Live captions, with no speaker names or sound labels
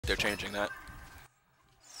They're changing that.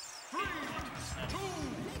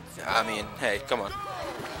 I mean, hey, come on.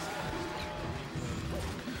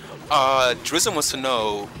 Drizzen wants to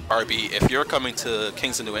know, RB, if you're coming to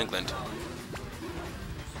Kingston, New England.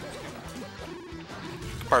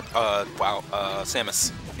 Wow,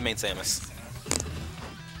 Samus. You mean Samus.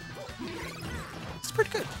 It's pretty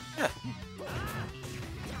good, yeah.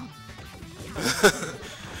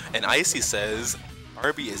 And Icy says,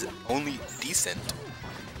 RB is only decent.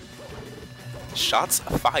 Shots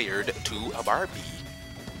fired to a Barbie.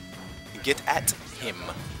 Get at him.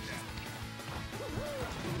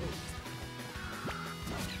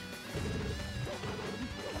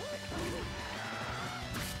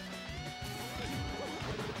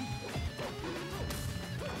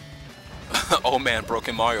 Oh man,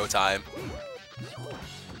 Broken Mario time.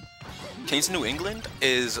 Kingston, New England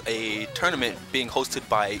is a tournament being hosted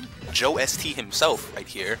by JoeST himself right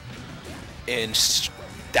here in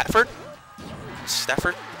Stafford,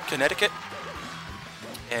 Connecticut.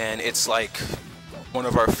 And it's like one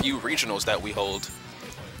of our few regionals that we hold.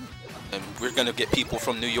 And we're gonna get people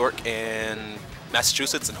from New York and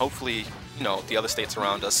Massachusetts and hopefully, you know, the other states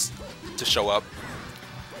around us to show up.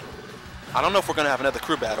 I don't know if we're gonna have another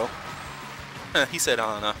crew battle. He said,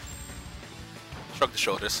 no. Shrug the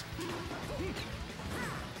shoulders.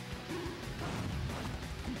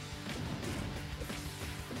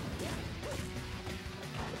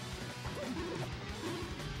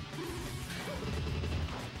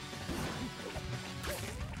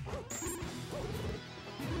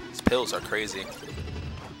 These pills are crazy.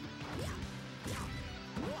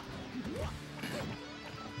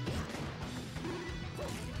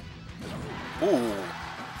 Ooh.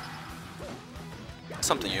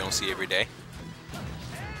 Something you don't see every day.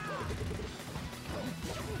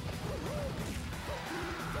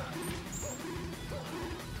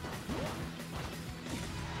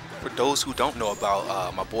 For those who don't know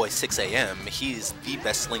about my boy 6 AM, he's the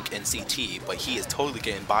best Link in CT, but he is totally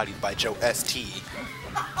getting bodied by JoeST.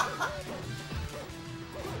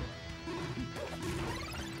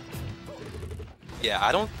 Yeah,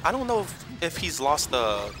 I don't know if he's lost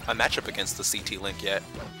a matchup against the CT Link yet.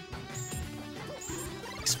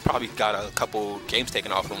 He's probably got a couple games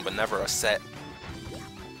taken off him, but never a set.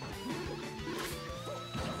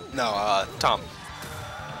 No, Tom.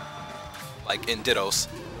 Like in Dittos.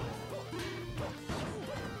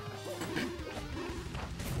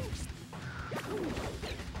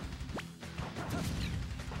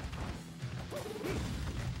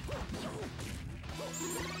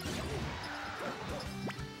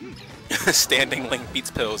 Standing Link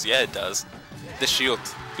beats pills. Yeah, it does. The shield,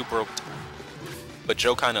 too broke. But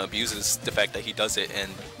Joe kind of abuses the fact that he does it, and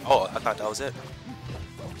oh, I thought that was it.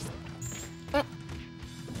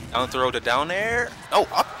 Down throw to down air. Oh,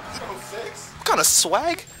 up. What kind of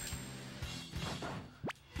swag?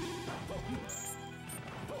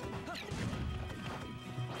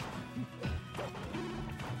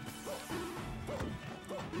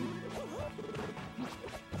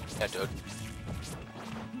 Yeah, dude.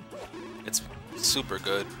 It's super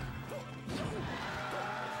good.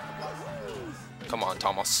 Come on,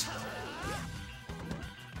 Thomas.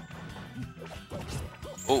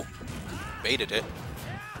 Oh, baited it,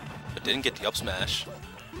 but didn't get the up smash.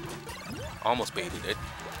 Almost baited it.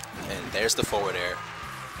 And there's the forward air.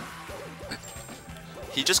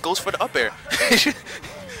 He just goes for the up air.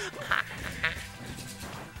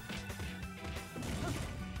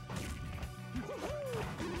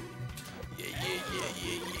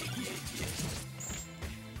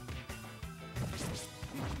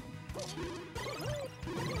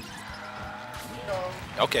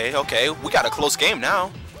 Okay, okay, we got a close game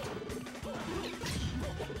now.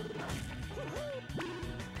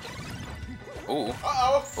 Ooh.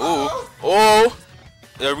 Ooh. Oh!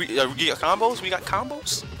 We got combos? We got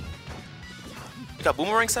combos? We got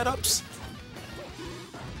boomerang setups?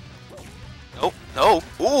 Nope. No.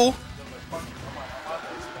 Ooh!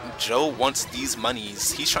 Joe wants these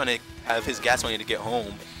monies. He's trying to have his gas money to get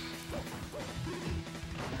home.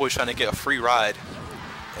 Boy's trying to get a free ride.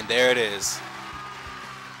 And there it is.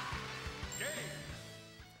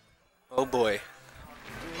 Oh boy.